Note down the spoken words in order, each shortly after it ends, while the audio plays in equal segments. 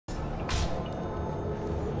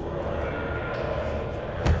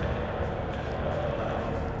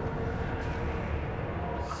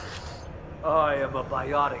I am a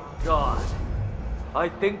biotic god. I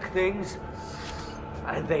think things,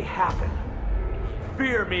 and they happen.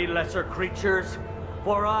 Fear me, lesser creatures,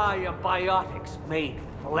 for I am biotics made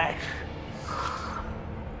flesh.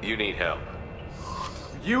 You need help.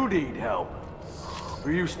 You need help,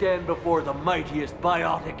 for you stand before the mightiest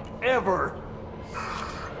biotic ever.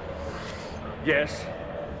 Yes,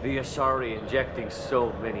 the Asari injecting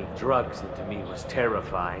so many drugs into me was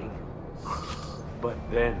terrifying. But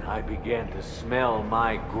then I began to smell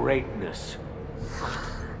my greatness.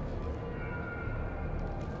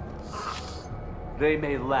 They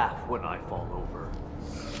may laugh when I fall over,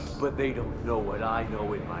 but they don't know what I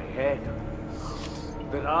know in my head.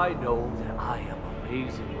 That I know that I am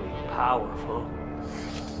amazingly powerful.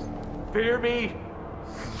 Fear me?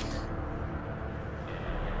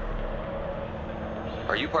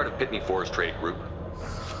 Are you part of Pitney Forest Trade Group?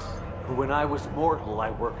 When I was mortal,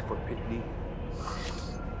 I worked for Pitney.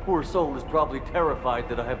 Poor soul is probably terrified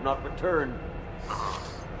that I have not returned.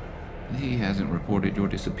 He hasn't reported your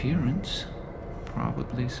disappearance.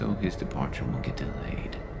 Probably so his departure will get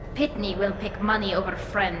delayed. Pitney will pick money over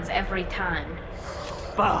friends every time.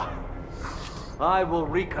 Bah! I will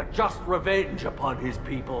wreak a just revenge upon his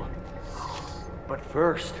people. But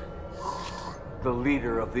first, the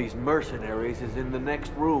leader of these mercenaries is in the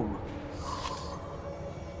next room.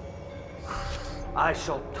 I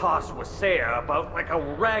shall toss Wasea about like a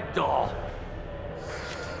rag doll.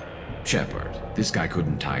 Shepard, this guy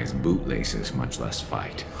couldn't tie his bootlaces, much less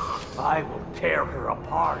fight. I will tear her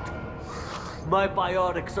apart. My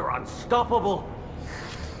biotics are unstoppable.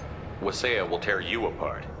 Wasea will tear you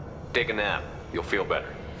apart. Take a nap. You'll feel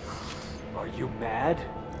better. Are you mad?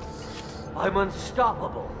 I'm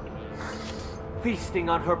unstoppable. Feasting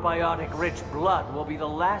on her biotic-rich blood will be the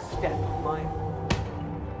last step of mine.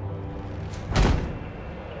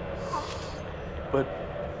 But,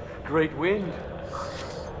 Great Wind,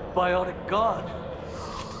 biotic god,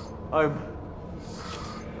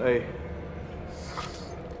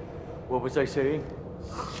 what was I saying?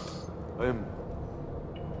 I'm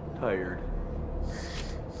tired.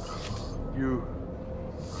 You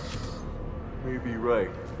may be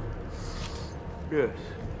right. Yes,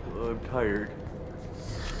 I'm tired.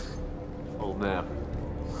 I'll nap.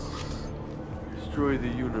 Destroy the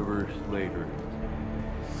universe later.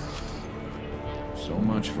 So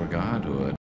much for godhood.